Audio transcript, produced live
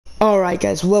Alright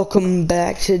guys, welcome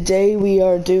back. Today we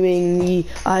are doing the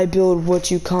I build what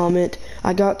you comment.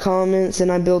 I got comments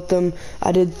and I built them.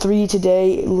 I did 3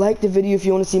 today. Like the video if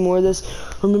you want to see more of this.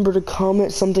 Remember to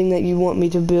comment something that you want me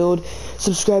to build.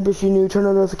 Subscribe if you're new, turn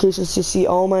on notifications to see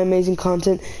all my amazing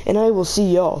content, and I will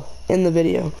see y'all in the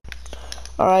video.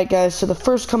 Alright guys, so the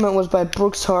first comment was by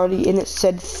Brooks Hardy and it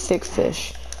said thick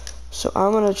fish. So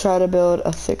I'm gonna try to build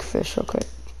a thick fish real quick.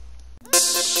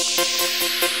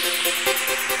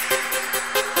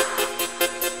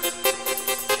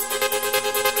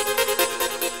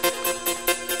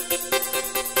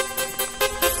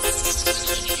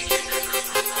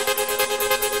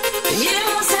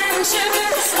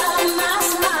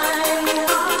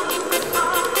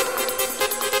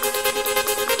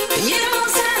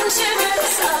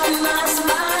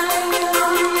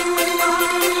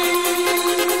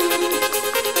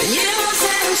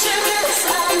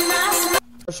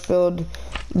 Build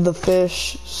the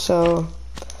fish, so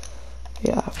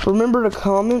yeah, remember to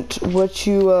comment what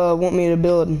you want me to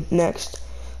build next.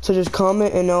 So just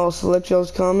comment and I'll select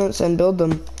y'all's comments and build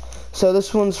them. So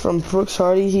this one's from Brooks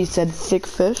Hardy. He said thick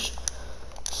fish,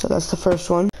 so that's the first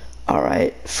one.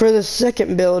 Alright, for the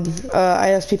second build,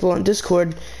 I asked people on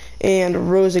Discord and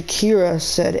Rose Akira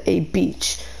said a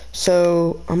beach,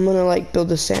 so I'm gonna build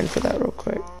the sand for that real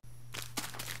quick.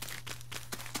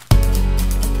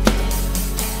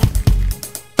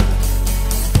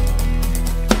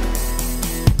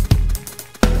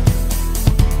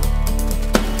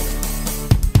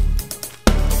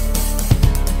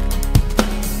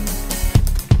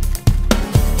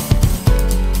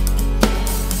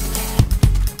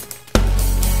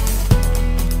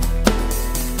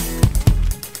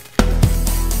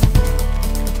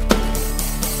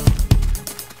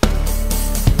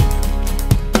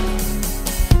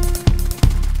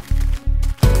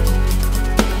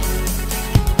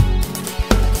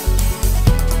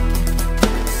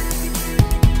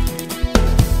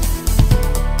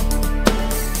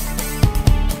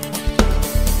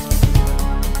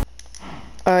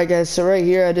 Alright guys, so right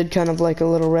here I did kind of like a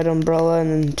little red umbrella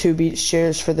and then 2 beach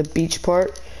chairs for the beach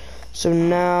part. So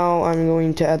now I'm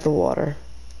going to add the water.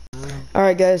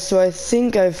 Alright guys, so I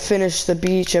think I've finished the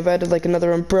beach. I've added like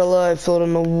another umbrella, I filled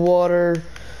in the water,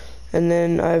 and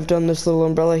then I've done this little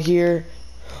umbrella here.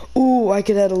 Ooh, I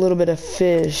could add a little bit of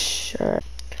fish.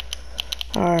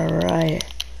 Alright,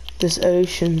 this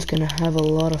ocean's gonna have a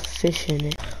lot of fish in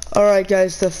it. Alright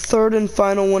guys, the third and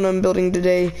final one I'm building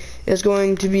today is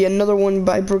going to be another one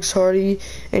by Brooks Hardy,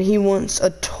 and he wants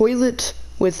a toilet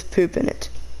with poop in it.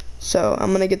 So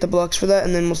I'm gonna get the blocks for that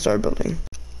and then we'll start building.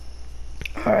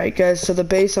 Alright guys, so the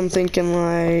base I'm thinking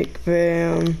like,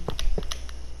 bam.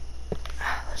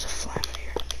 There's a fly in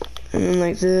here. And then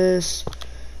like this,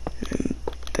 and then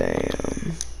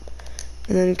bam.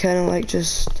 And then kind of like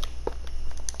just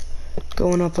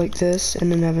going up like this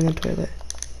and then having a toilet.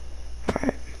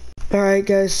 Alright. Alright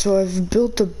guys, so I've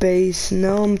built the base.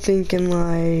 Now I'm thinking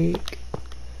like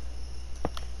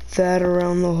that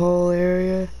around the whole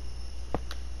area.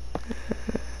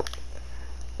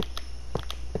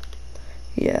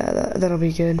 Yeah, that'll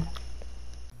be good.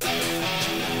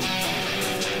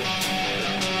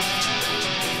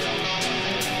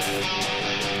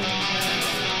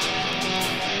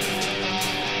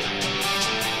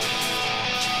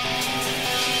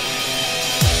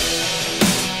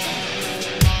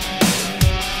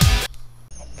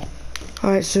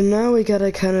 Alright, so now we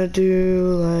gotta kind of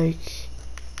do like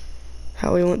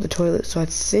how we want the toilet. So I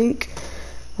think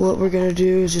what we're gonna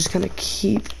do is just kind of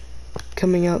keep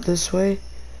coming out this way,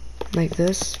 like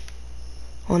this,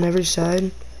 on every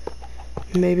side.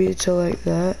 Maybe to like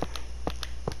that.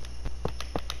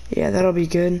 Yeah, that'll be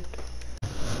good.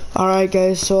 Alright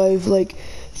guys, so I've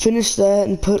finished that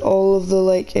and put all of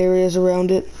the areas around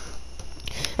it.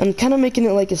 I'm kind of making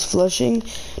it like it's flushing.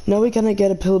 Now we kind of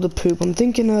gotta build a poop. I'm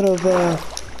thinking out of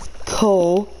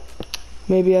coal.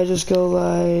 Maybe I just go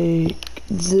like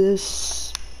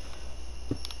this.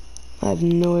 I have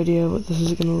no idea what this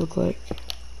is gonna look like.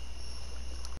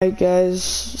 Alright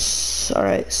guys,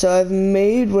 alright, so I've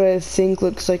made what I think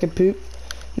looks like a poop.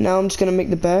 Now I'm just gonna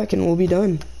make the back and we'll be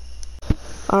done.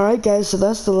 Alright guys, so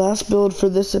that's the last build for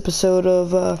this episode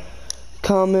of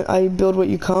I build what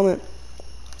you comment.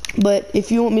 But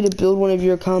if you want me to build one of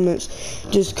your comments,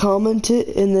 just comment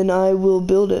it and then I will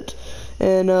build it.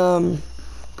 And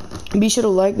be sure to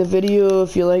like the video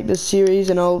if you like this series,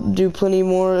 and I'll do plenty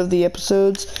more of the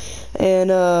episodes.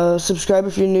 And subscribe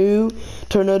if you're new,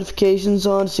 turn notifications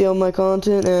on to see all my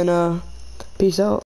content, and peace out.